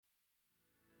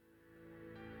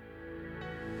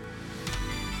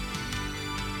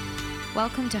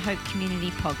Welcome to Hope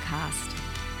Community Podcast.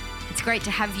 It's great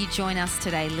to have you join us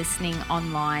today listening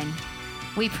online.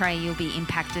 We pray you'll be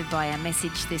impacted by our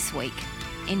message this week.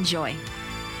 Enjoy.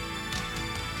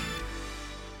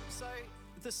 So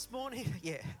this morning,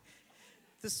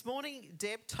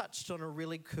 Deb touched on a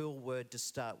really cool word to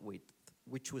start with,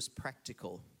 which was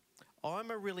practical.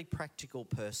 I'm a really practical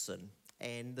person,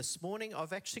 and this morning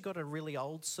I've actually got a really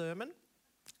old sermon,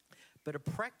 but a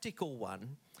practical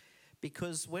one,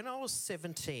 because when I was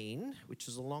 17, which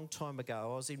is a long time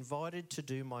ago, I was invited to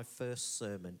do my first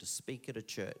sermon, to speak at a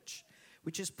church,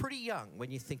 which is pretty young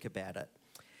when you think about it.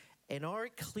 And I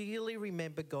clearly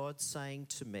remember God saying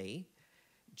to me,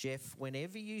 Jeff,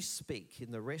 whenever you speak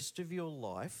in the rest of your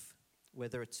life,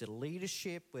 whether it's a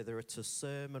leadership, whether it's a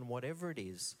sermon, whatever it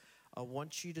is, I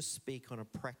want you to speak on a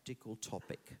practical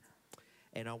topic.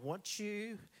 And I want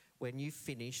you, when you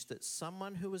finish, that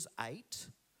someone who is 8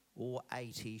 or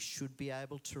 80 should be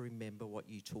able to remember what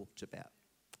you talked about.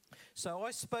 So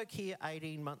I spoke here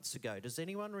 18 months ago. Does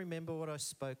anyone remember what I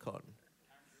spoke on?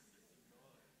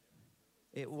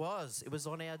 It was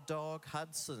on our dog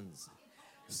Hudson's.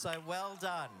 So well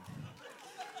done.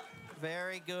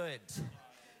 Very good.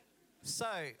 So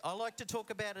I like to talk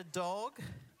about a dog.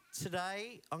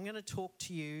 Today I'm going to talk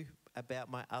to you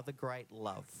about my other great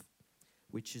love,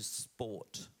 which is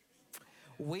sport.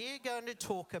 We're going to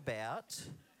talk about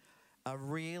a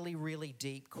really, really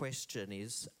deep question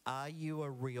is, are you a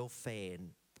real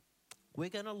fan? We're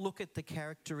going to look at the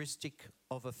characteristic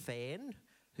of a fan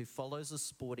who follows a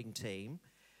sporting team,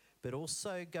 but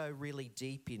also go really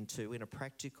deep into, in a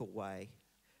practical way,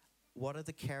 what are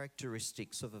the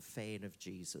characteristics of a fan of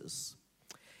Jesus?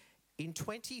 In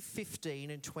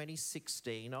 2015 and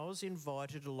 2016, I was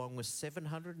invited along with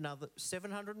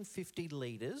 750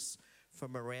 leaders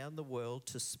from around the world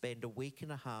to spend a week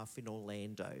and a half in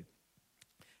Orlando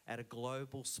at a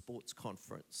global sports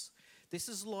conference. This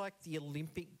is like the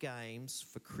Olympic Games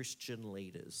for Christian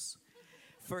leaders.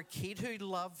 For a kid who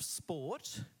loves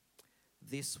sport,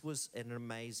 this was an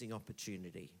amazing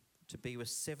opportunity to be with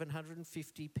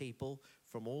 750 people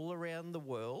from all around the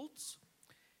world,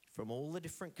 from all the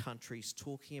different countries,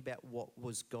 talking about what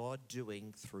was God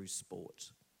doing through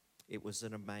sport. It was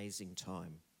an amazing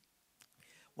time.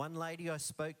 One lady I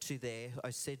spoke to there,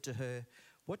 I said to her,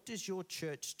 what does your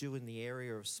church do in the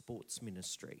area of sports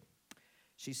ministry?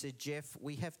 She said, Jeff,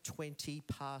 we have 20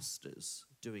 pastors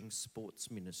doing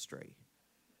sports ministry.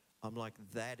 I'm like,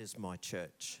 that is my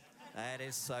church. That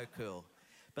is so cool.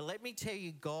 But let me tell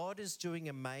you, God is doing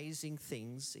amazing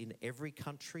things in every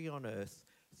country on earth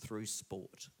through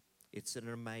sport. It's an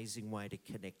amazing way to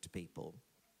connect people.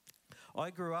 I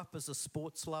grew up as a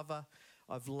sports lover.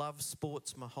 I've loved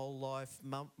sports my whole life.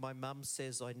 My mum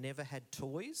says I never had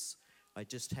toys. I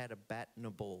just had a bat and a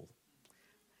ball.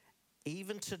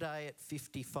 Even today at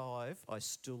 55, I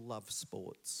still love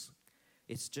sports.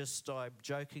 It's just, I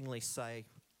jokingly say,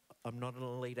 I'm not an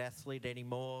elite athlete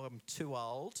anymore. I'm too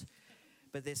old.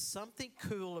 But there's something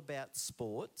cool about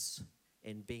sports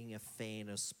and being a fan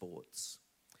of sports.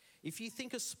 If you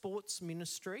think of sports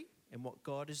ministry and what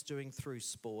God is doing through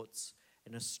sports,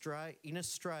 in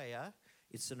Australia,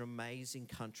 it's an amazing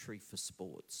country for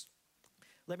sports.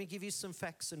 Let me give you some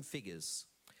facts and figures.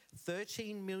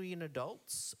 13 million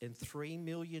adults and 3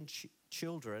 million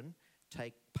children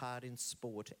take part in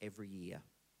sport every year.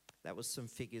 That was some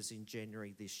figures in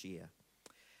January this year.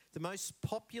 The most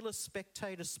popular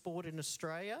spectator sport in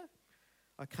Australia,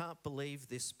 I can't believe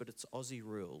this, but it's Aussie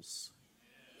rules.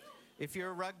 If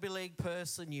you're a rugby league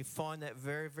person, you find that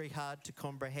very, very hard to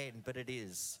comprehend, but it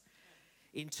is.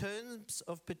 In terms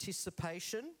of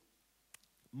participation,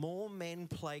 more men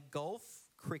play golf,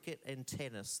 cricket and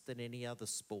tennis than any other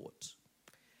sport.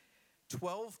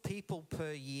 12 people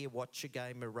per year watch a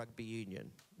game of rugby union.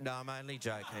 No, I'm only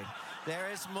joking. There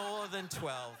is more than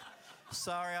 12.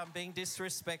 Sorry, I'm being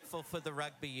disrespectful for the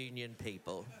rugby union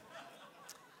people.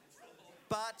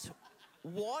 But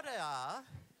what are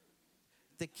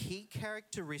the key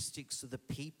characteristics of the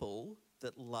people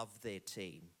that love their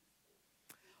team?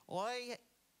 I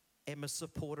am a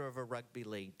supporter of a rugby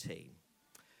league team.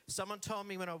 Someone told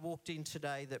me when I walked in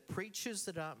today that preachers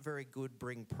that aren't very good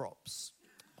bring props.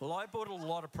 Well, I bought a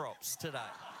lot of props today.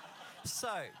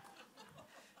 So,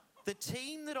 the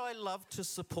team that I love to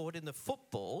support in the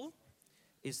football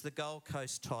is the Gold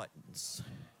Coast Titans.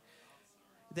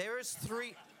 There is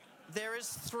three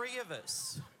of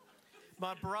us.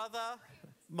 My brother,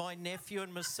 my nephew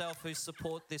and myself who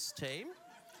support this team.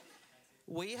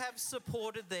 We have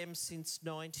supported them since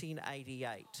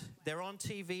 1988. They're on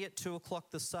TV at 2 o'clock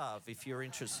this Sav, if you're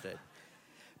interested.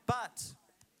 But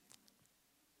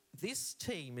this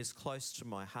team is close to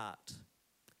my heart.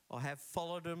 I have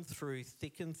followed them through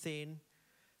thick and thin,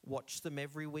 watched them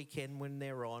every weekend when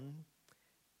they're on,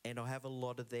 and I have a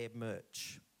lot of their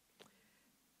merch.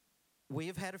 We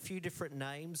have had a few different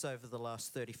names over the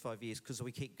last 35 years because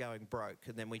we keep going broke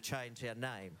and then we change our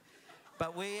name.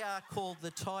 But we are called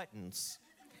the Titans.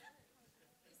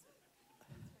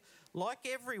 Like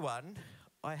everyone,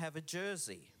 I have a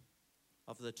jersey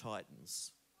of the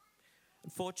Titans.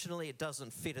 Unfortunately, it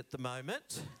doesn't fit at the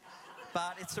moment,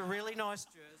 but it's a really nice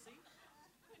jersey.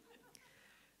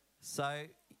 So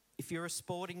if you're a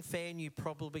sporting fan, you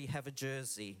probably have a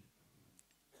jersey.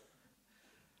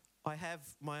 I have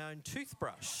my own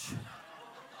toothbrush.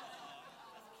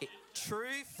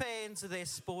 True fans of their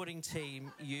sporting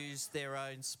team use their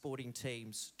own sporting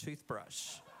team's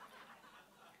toothbrush.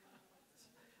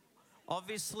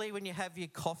 Obviously, when you have your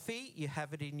coffee, you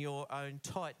have it in your own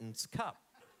Titans cup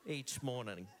each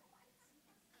morning.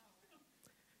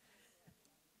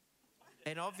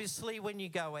 And obviously, when you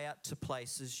go out to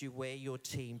places, you wear your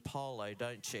team polo,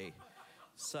 don't you?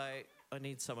 So I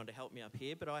need someone to help me up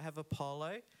here, but I have a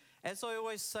polo. As I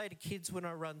always say to kids when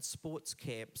I run sports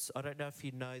camps, I don't know if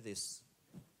you know this.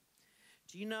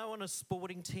 Do you know on a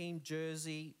sporting team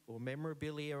jersey or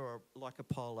memorabilia or like a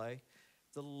polo,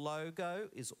 the logo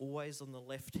is always on the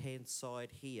left-hand side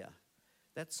here?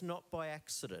 That's not by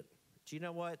accident. Do you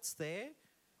know why it's there?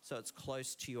 So it's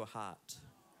close to your heart.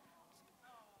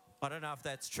 I don't know if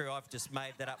that's true. I've just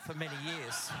made that up for many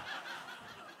years.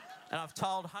 And I've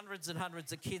told hundreds and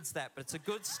hundreds of kids that, but it's a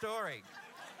good story.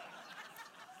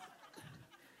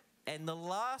 And the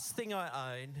last thing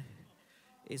I own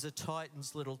is a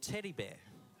Titans little teddy bear.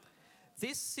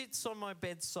 This sits on my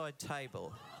bedside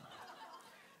table.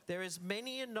 There is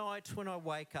many a night when I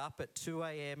wake up at 2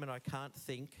 a.m. and I can't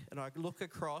think, and I look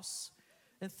across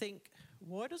and think,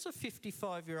 why does a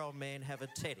 55-year-old man have a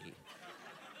teddy?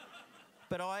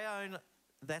 But I own,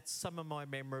 that's some of my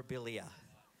memorabilia.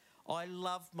 I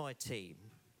love my team.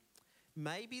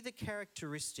 Maybe the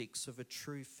characteristics of a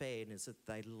true fan is that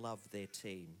they love their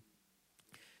team.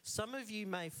 Some of you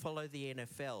may follow the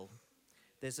NFL.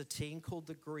 There's a team called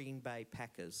the Green Bay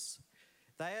Packers.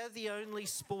 They are the only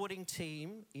sporting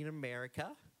team in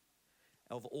America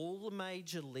of all the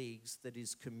major leagues that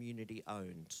is community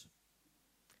owned.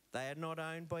 They are not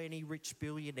owned by any rich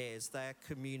billionaires. They are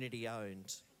community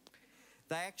owned.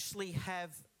 They actually have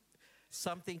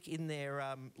something in their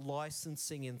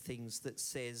licensing and things that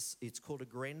says, it's called a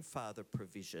grandfather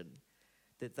provision,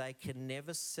 that they can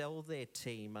never sell their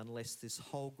team unless this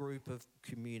whole group of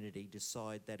community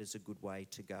decide that is a good way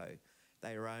to go.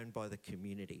 They are owned by the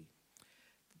community.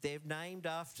 They're named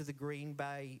after the Green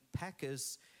Bay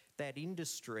Packers. That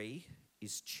industry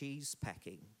is cheese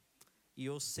packing.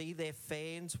 You'll see their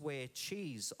fans wear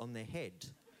cheese on their head.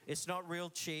 It's not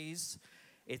real cheese.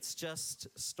 It's just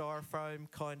styrofoam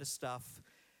kind of stuff.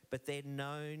 But they're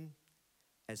known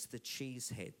as the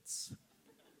Cheeseheads.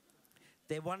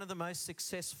 They're one of the most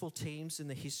successful teams in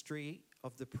the history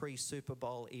of the pre-Super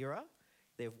Bowl era.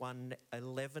 They've won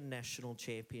 11 national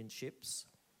championships.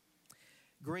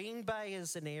 Green Bay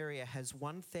as an area has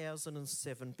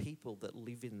 1,007 people that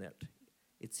live in it.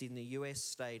 It's in the US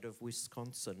state of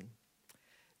Wisconsin.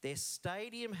 Their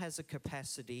stadium has a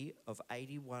capacity of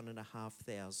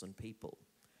 81,500 people.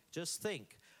 Just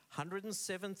think,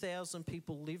 107,000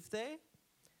 people live there,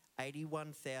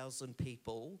 81,000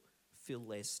 people fill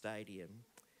their stadium.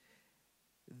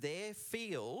 Their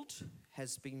field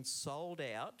has been sold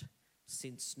out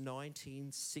since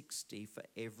 1960 for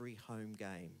every home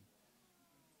game.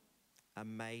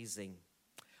 Amazing.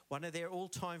 One of their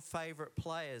all-time favourite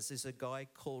players is a guy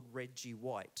called Reggie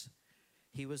White.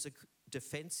 He was a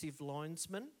defensive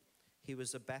linesman. He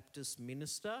was a Baptist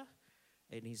minister,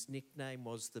 and his nickname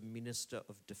was the Minister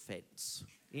of Defence.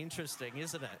 Interesting,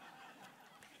 isn't it?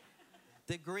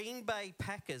 The Green Bay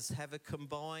Packers have a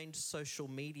combined social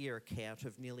media account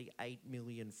of nearly 8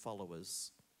 million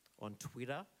followers on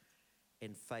Twitter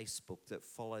and Facebook that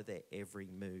follow their every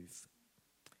move.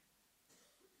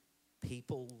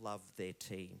 People love their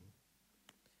team.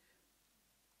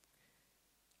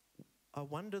 I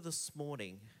wonder this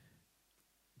morning,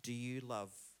 do you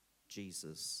love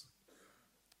Jesus?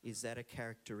 Is that a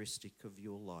characteristic of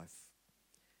your life?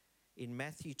 In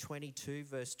Matthew 22,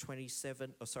 verse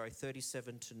 37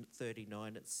 to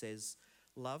 39, it says,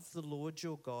 love the Lord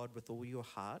your God with all your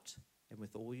heart and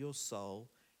with all your soul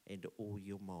and all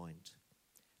your mind.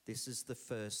 This is the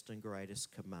first and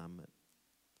greatest commandment.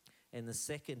 And the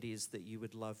second is that you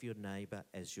would love your neighbour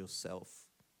as yourself.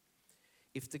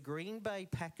 If the Green Bay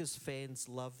Packers fans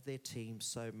love their team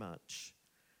so much,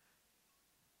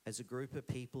 as a group of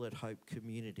people at Hope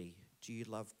Community, do you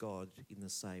love God in the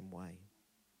same way?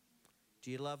 Do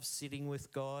you love sitting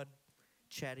with God,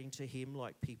 chatting to him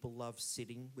like people love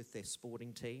sitting with their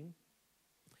sporting team?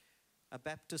 A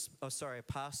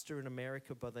pastor in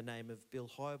America by the name of Bill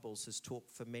Hybels has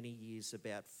talked for many years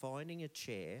about finding a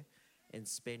chair and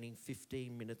spending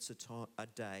 15 minutes a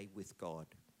day with God.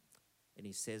 And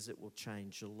he says it will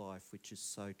change your life, which is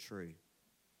so true.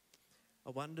 I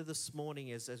wonder this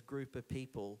morning as a group of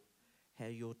people how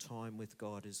your time with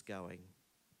God is going.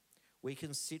 We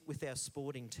can sit with our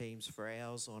sporting teams for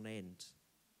hours on end.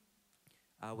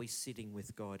 Are we sitting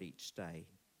with God each day?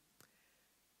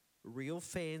 Real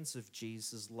fans of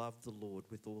Jesus love the Lord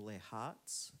with all their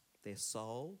hearts, their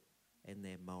soul, and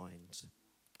their mind.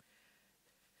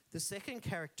 The second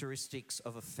characteristics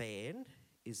of a fan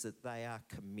is that they are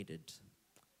committed.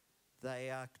 They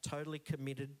are totally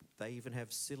committed. They even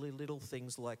have silly little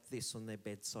things like this on their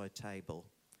bedside table.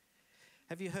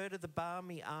 Have you heard of the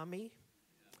Barmy Army?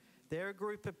 They're a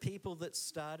group of people that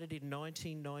started in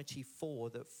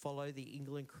 1994 that follow the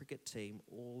England cricket team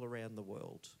all around the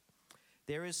world.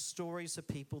 There is stories of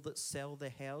people that sell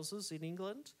their houses in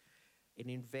England and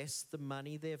invest the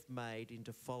money they've made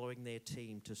into following their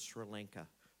team to Sri Lanka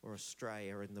or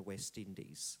Australia and the West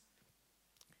Indies.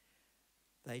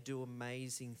 They do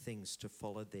amazing things to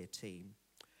follow their team.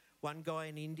 One guy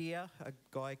in India, a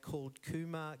guy called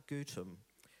Kumar Gautam,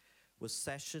 was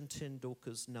Sachin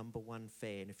Tendulkar's number one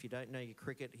fan. If you don't know your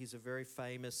cricket, he's a very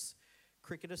famous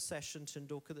cricketer, Sachin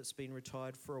Tendulkar, that's been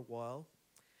retired for a while.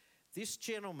 This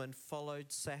gentleman followed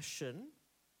Sachin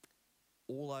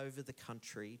all over the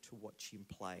country to watch him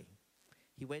play.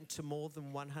 He went to more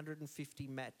than 150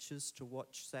 matches to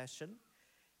watch Sachin,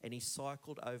 and he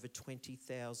cycled over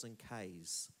 20,000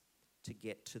 Ks to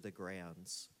get to the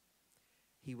grounds.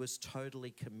 He was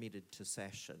totally committed to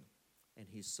Sachin and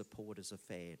his support as a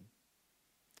fan.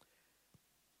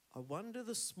 I wonder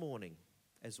this morning,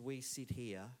 as we sit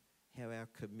here, how our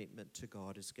commitment to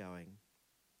God is going.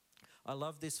 I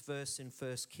love this verse in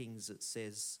 1 Kings. It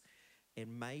says,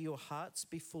 "And may your hearts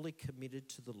be fully committed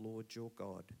to the Lord your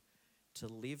God, to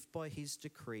live by his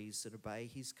decrees and obey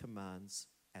his commands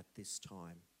at this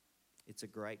time." It's a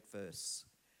great verse.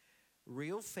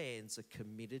 Real fans are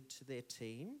committed to their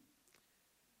team.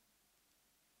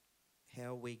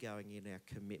 How are we going in our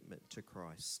commitment to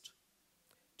Christ?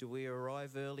 Do we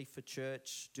arrive early for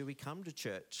church? Do we come to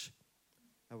church?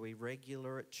 Are we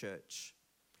regular at church?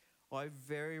 I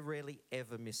very rarely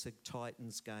ever miss a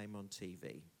Titans game on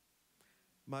TV.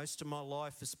 Most of my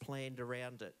life is planned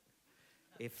around it.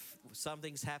 If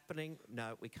something's happening,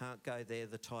 no, we can't go there,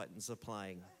 the Titans are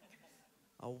playing.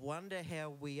 I wonder how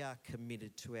we are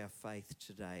committed to our faith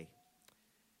today.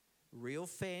 Real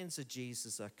fans of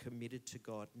Jesus are committed to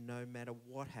God no matter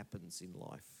what happens in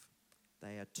life.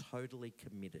 They are totally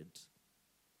committed.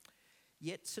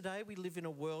 Yet today we live in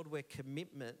a world where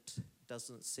commitment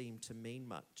doesn't seem to mean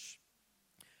much.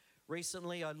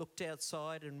 Recently I looked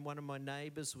outside and one of my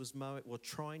neighbours was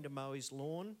trying to mow his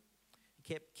lawn. He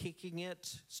kept kicking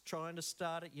it, trying to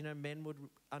start it. You know, men would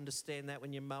understand that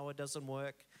when your mower doesn't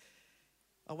work.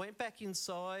 I went back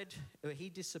inside. He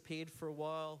disappeared for a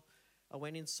while. I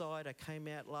went inside. I came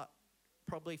out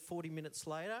probably 40 minutes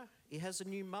later. He has a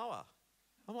new mower.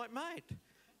 I'm like, mate.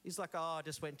 He's like, I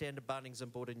just went down to Bunnings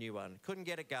and bought a new one. Couldn't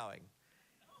get it going.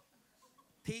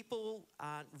 People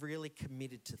aren't really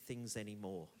committed to things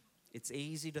anymore. It's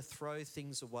easy to throw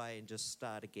things away and just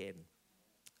start again.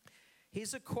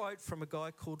 Here's a quote from a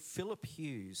guy called Philip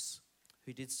Hughes,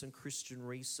 who did some Christian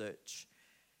research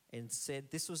and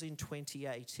said, this was in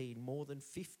 2018, more than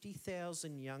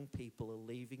 50,000 young people are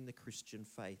leaving the Christian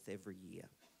faith every year.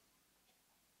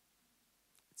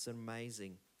 It's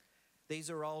amazing. These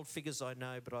are old figures, I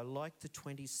know, but I like the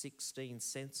 2016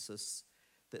 census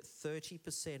that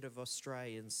 30% of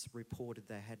Australians reported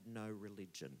they had no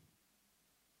religion.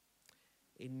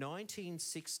 In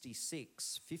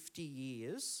 1966, 50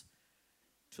 years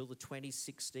till the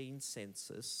 2016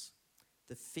 census,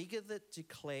 the figure that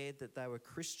declared that they were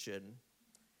Christian,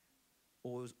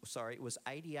 it was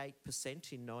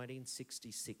 88% in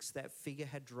 1966. That figure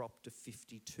had dropped to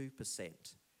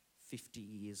 52% 50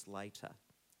 years later,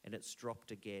 and it's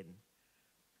dropped again.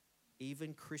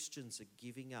 Even Christians are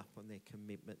giving up on their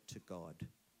commitment to God.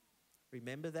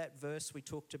 Remember that verse we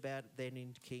talked about then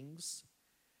in Kings?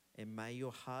 And may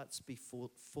your hearts be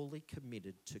fully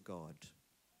committed to God.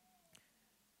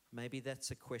 Maybe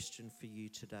that's a question for you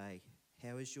today.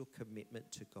 How is your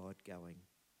commitment to God going?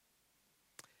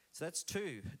 So that's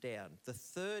 2 down. The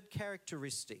third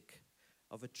characteristic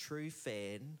of a true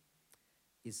fan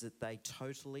is that they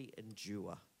totally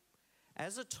endure.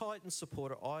 As a Titan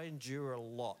supporter, I endure a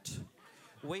lot.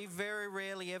 We very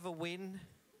rarely ever win.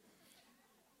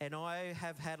 And I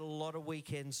have had a lot of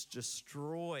weekends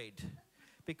destroyed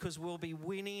because we'll be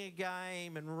winning a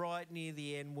game and right near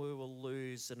the end we will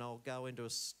lose, and I'll go into a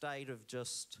state of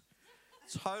just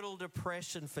total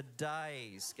depression for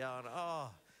days, going, oh,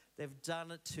 they've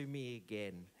done it to me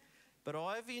again. But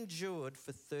I've endured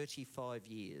for 35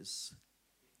 years.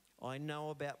 I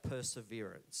know about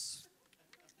perseverance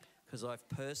because I've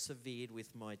persevered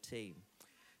with my team.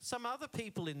 Some other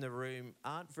people in the room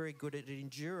aren't very good at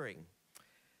enduring.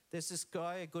 There's this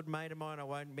guy, a good mate of mine, I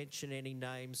won't mention any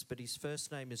names, but his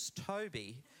first name is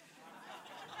Toby.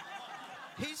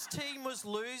 His team was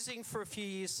losing for a few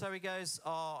years, so he goes,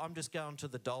 oh, I'm just going to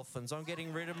the Dolphins. I'm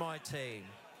getting rid of my team.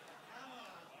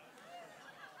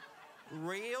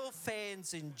 Real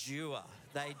fans endure.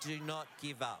 They do not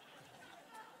give up.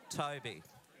 Toby.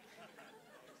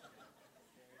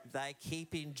 They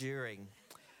keep enduring.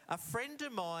 A friend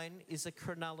of mine is a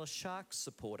Cronulla Sharks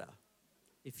supporter.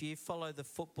 If you follow the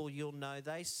football, you'll know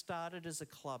they started as a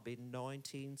club in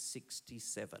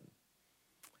 1967.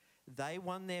 They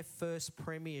won their first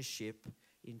premiership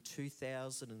in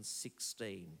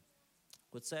 2016.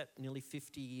 What's that? Nearly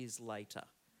 50 years later.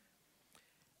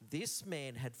 This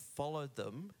man had followed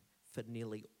them for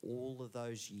nearly all of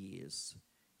those years.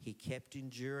 He kept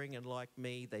enduring, and like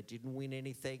me, they didn't win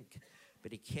anything,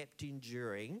 but he kept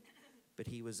enduring, but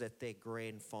he was at their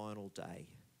grand final day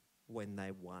when they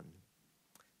won.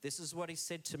 This is what he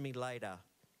said to me later.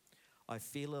 I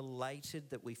feel elated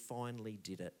that we finally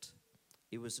did it.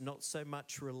 It was not so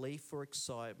much relief or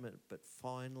excitement, but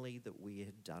finally that we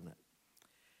had done it.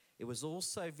 It was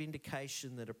also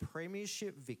vindication that a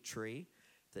premiership victory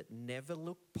that never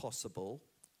looked possible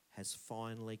has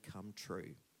finally come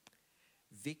true.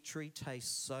 Victory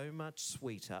tastes so much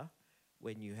sweeter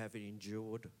when you have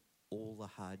endured all the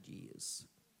hard years.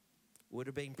 Would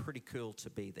have been pretty cool to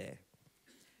be there.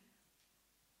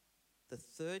 The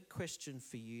third question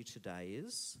for you today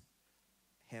is,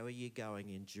 how are you going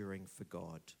enduring for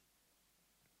God?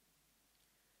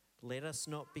 Let us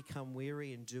not become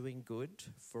weary in doing good,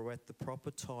 for at the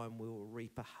proper time we will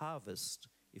reap a harvest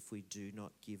if we do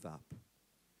not give up.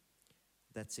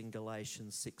 That's in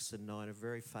Galatians 6 and 9, a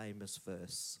very famous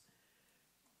verse.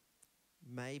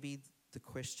 Maybe the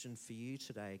question for you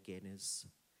today again is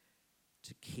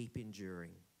to keep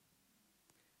enduring.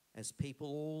 As people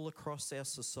all across our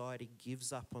society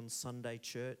gives up on Sunday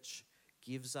church,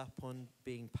 gives up on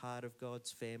being part of God's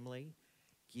family,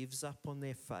 gives up on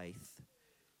their faith,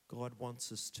 God wants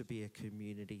us to be a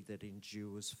community that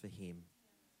endures for Him.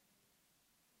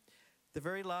 The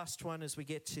very last one as we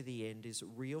get to the end is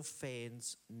real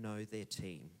fans know their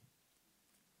team.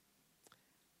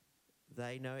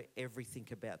 They know everything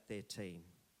about their team.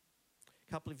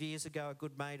 A couple of years ago, a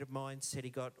good mate of mine said he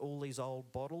got all these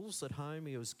old bottles at home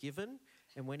he was given,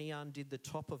 and when he undid the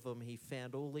top of them, he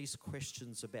found all these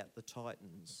questions about the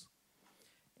Titans.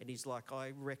 And he's like,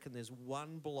 I reckon there's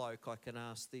one bloke I can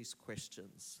ask these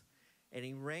questions. And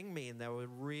he rang me, and they were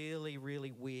really,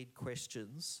 really weird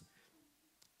questions.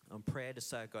 I'm proud to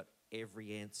say I got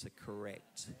every answer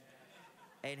correct.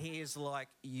 And he is like,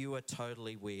 you are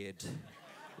totally weird.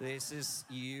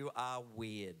 You are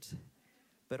weird.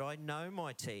 But I know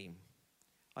my team.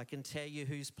 I can tell you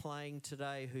who's playing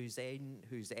today, who's in,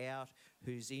 who's out,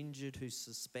 who's injured, who's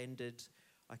suspended.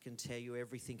 I can tell you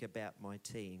everything about my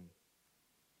team.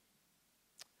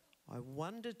 I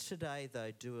wonder today,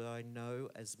 though, do I know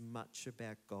as much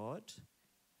about God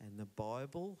and the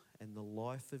Bible and the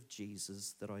life of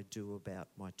Jesus that I do about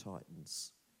my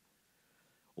Titans?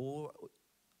 Or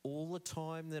all the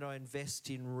time that I invest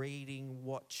in reading,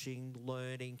 watching,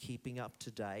 learning, keeping up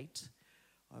to date,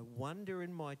 I wonder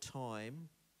in my time,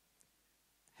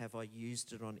 have I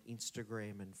used it on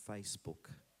Instagram and Facebook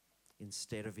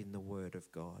instead of in the Word of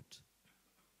God?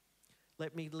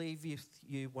 Let me leave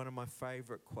you one of my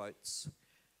favourite quotes.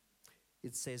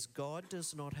 It says, God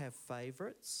does not have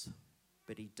favourites,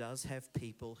 but He does have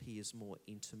people He is more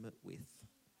intimate with.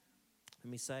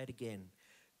 Let me say it again.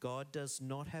 God does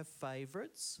not have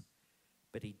favourites,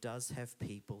 but He does have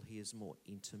people He is more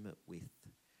intimate with.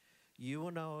 You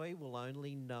and I will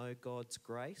only know God's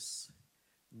grace,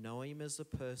 know Him as a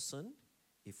person,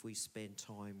 if we spend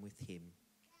time with Him.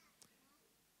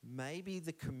 Maybe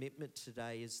the commitment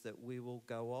today is that we will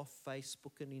go off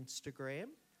Facebook and Instagram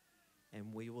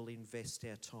and we will invest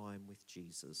our time with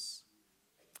Jesus.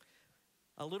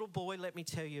 A little boy, let me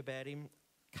tell you about him,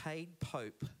 Cade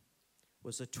Pope,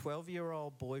 was a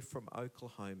 12-year-old boy from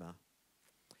Oklahoma.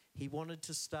 He wanted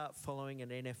to start following an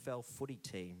NFL footy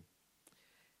team.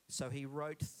 So he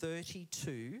wrote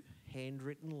 32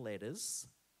 handwritten letters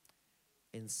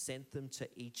and sent them to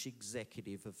each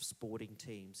executive of sporting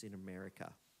teams in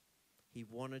America. He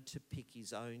wanted to pick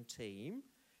his own team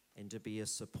and to be a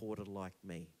supporter like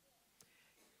me.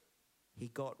 He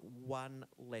got one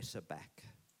letter back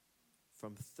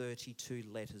from 32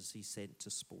 letters he sent to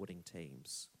sporting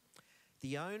teams.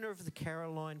 The owner of the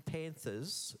Carolina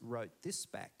Panthers wrote this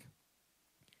back: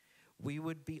 "We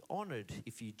would be honoured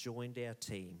if you joined our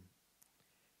team,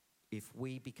 if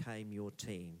we became your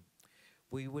team.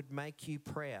 We would make you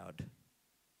proud."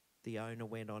 The owner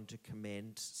went on to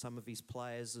commend some of his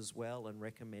players as well and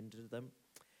recommended them.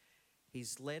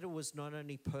 His letter was not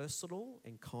only personal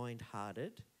and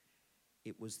kind-hearted,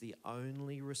 it was the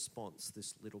only response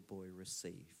this little boy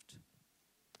received.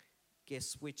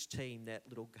 Guess which team that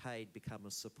little Cade became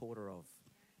a supporter of?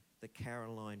 The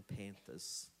Carolina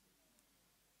Panthers.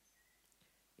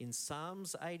 In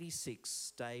Psalms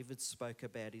 86, David spoke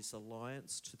about his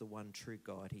alliance to the one true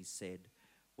God. He said,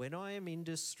 "When I am in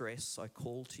distress, I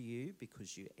call to you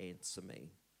because you answer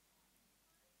me."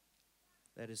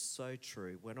 That is so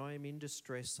true. When I am in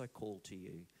distress, I call to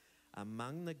you.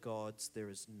 Among the gods, there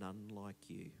is none like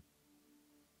you.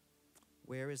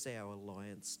 Where is our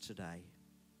alliance today?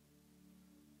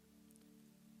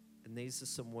 And these are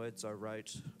some words I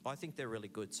wrote. I think they're really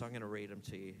good, so I'm going to read them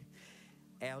to you.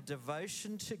 Our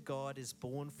devotion to God is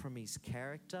born from his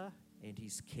character and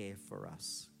his care for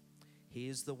us. He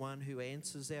is the one who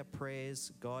answers our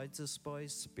prayers, guides us by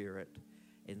his Spirit,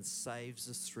 and saves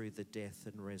us through the death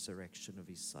and resurrection of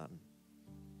his Son.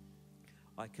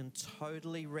 I can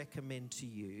totally recommend to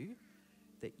you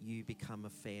that you become a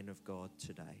fan of God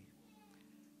today.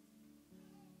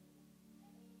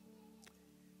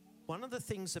 One of the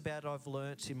things about I've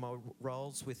learnt in my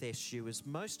roles with SU is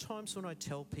most times when I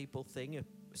tell people things,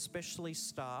 especially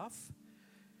staff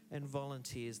and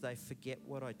volunteers, they forget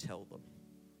what I tell them.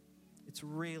 It's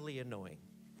really annoying.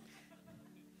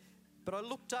 But I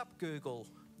looked up Google.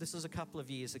 This is a couple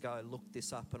of years ago. I looked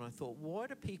this up and I thought, why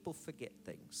do people forget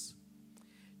things?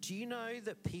 Do you know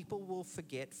that people will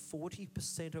forget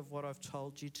 40% of what I've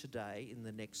told you today in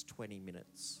the next 20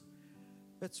 minutes?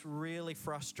 It's really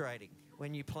frustrating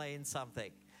when you plan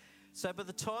something. So by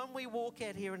the time we walk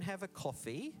out here and have a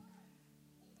coffee,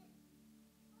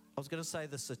 I was going to say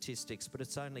the statistics, but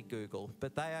it's only Google,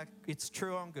 but it's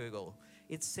true on Google.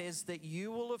 It says that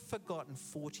you will have forgotten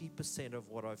 40% of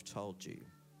what I've told you.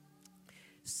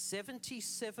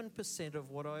 77%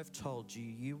 of what I've told you,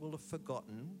 you will have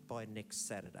forgotten by next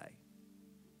Saturday.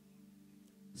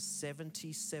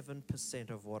 77%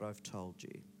 of what I've told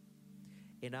you.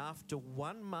 And after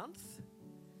 1 month,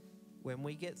 when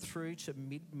we get through to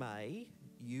mid-May,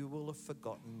 you will have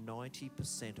forgotten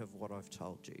 90% of what I've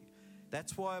told you.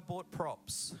 That's why I bought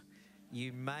props.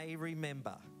 You may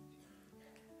remember.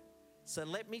 So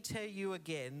let me tell you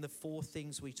again the 4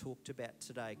 things we talked about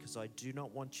today, because I do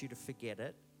not want you to forget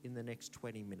it in the next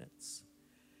 20 minutes.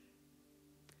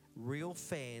 Real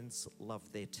fans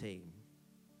love their team.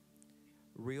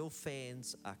 Real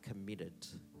fans are committed.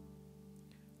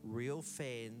 Real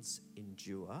fans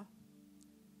endure.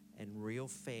 And real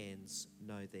fans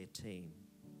know their team.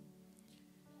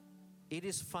 It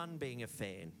is fun being a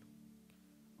fan.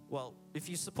 Well, if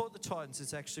you support the Titans,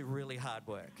 it's actually really hard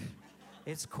work.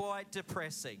 It's quite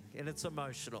depressing and it's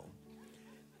emotional.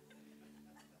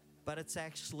 But it's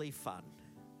actually fun.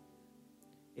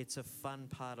 It's a fun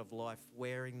part of life,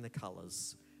 wearing the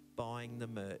colours, buying the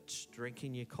merch,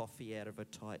 drinking your coffee out of a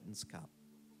Titans cup.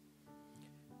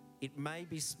 It may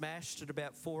be smashed at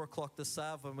about 4 o'clock this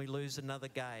afternoon when we lose another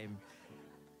game.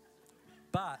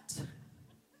 But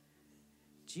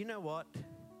do you know what?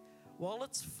 While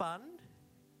it's fun,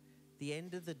 the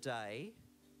end of the day,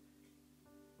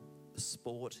 the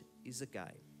sport is a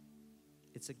game.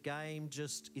 It's a game,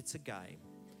 it's a game.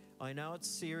 I know it's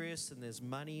serious and there's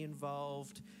money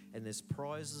involved and there's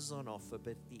prizes on offer,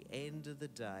 but at the end of the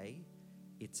day,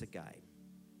 it's a game.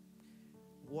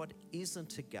 What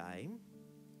isn't a game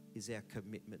is our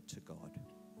commitment to God.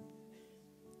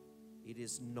 It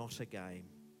is not a game.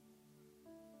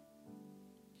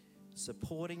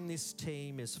 Supporting this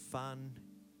team is fun,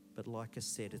 but like I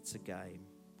said, it's a game.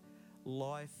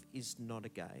 Life is not a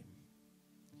game.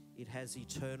 It has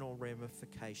eternal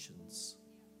ramifications.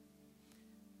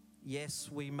 Yes,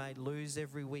 we may lose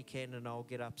every weekend and I'll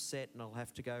get upset and I'll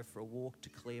have to go for a walk to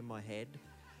clear my head,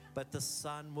 but the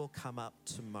sun will come up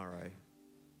tomorrow.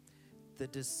 The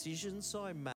decisions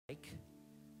I make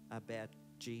about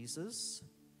Jesus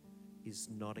is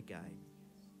not a game.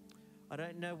 I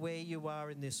don't know where you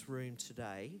are in this room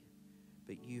today,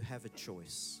 but you have a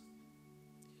choice.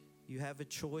 You have a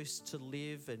choice to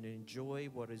live and enjoy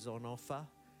what is on offer,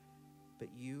 but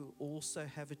you also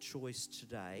have a choice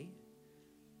today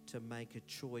to make a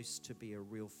choice to be a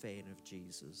real fan of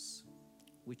Jesus.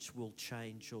 which will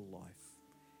change your life.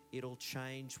 It'll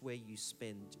change where you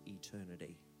spend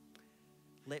eternity.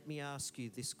 Let me ask you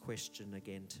this question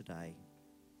again today.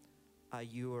 Are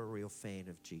you a real fan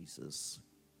of Jesus?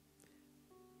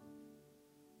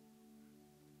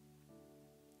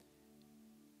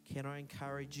 Can I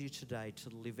encourage you today to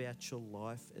live out your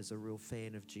life as a real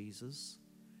fan of Jesus?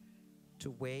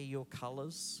 To wear your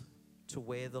colours, to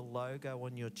wear the logo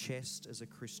on your chest as a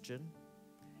Christian?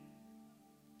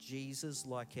 Jesus,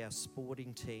 like our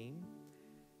sporting team,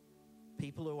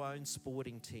 people who own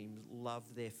sporting teams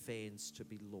love their fans to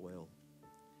be loyal.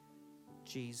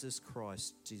 Jesus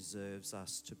Christ deserves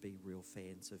us to be real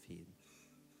fans of him.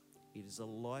 It is a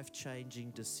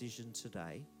life-changing decision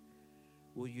today.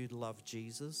 Will you love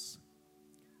Jesus?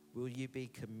 Will you be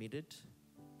committed?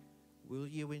 Will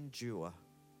you endure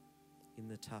in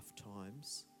the tough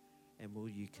times? And will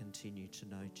you continue to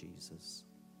know Jesus?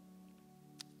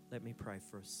 Let me pray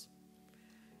for us.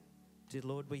 Dear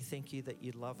Lord, we thank you that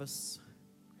you love us.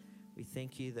 We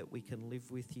thank you that we can live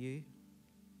with you.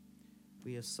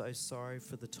 We are so sorry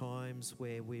for the times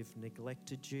where we've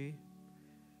neglected you,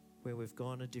 where we've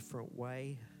gone a different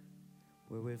way,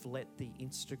 where we've let the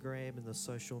Instagram and the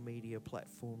social media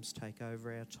platforms take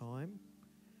over our time.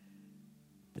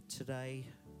 But today,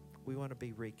 we want to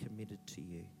be recommitted to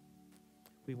you.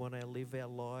 We want to live our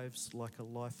lives like a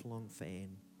lifelong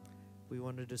fan. We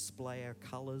want to display our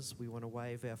colours. We want to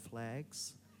wave our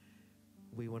flags.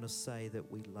 We want to say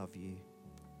that we love you.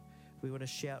 We want to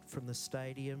shout from the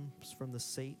stadiums, from the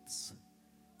seats,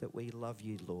 that we love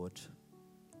you, Lord,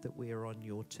 that we are on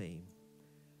your team,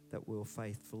 that we'll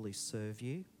faithfully serve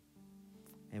you,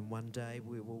 and one day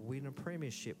we will win a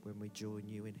premiership when we join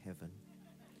you in heaven.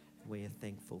 We are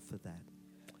thankful for that.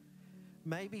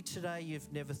 Maybe today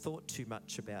you've never thought too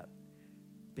much about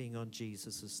being on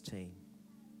Jesus' team.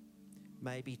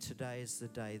 Maybe today is the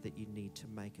day that you need to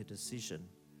make a decision.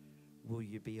 Will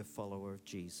you be a follower of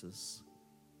Jesus?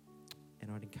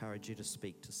 And I'd encourage you to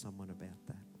speak to someone about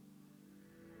that.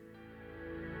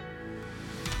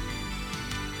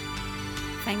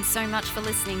 Thanks so much for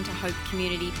listening to Hope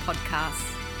Community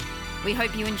Podcasts. We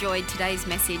hope you enjoyed today's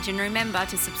message, and remember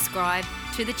to subscribe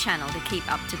to the channel to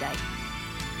keep up to date.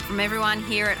 From everyone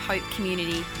here at Hope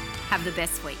Community, have the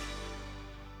best week.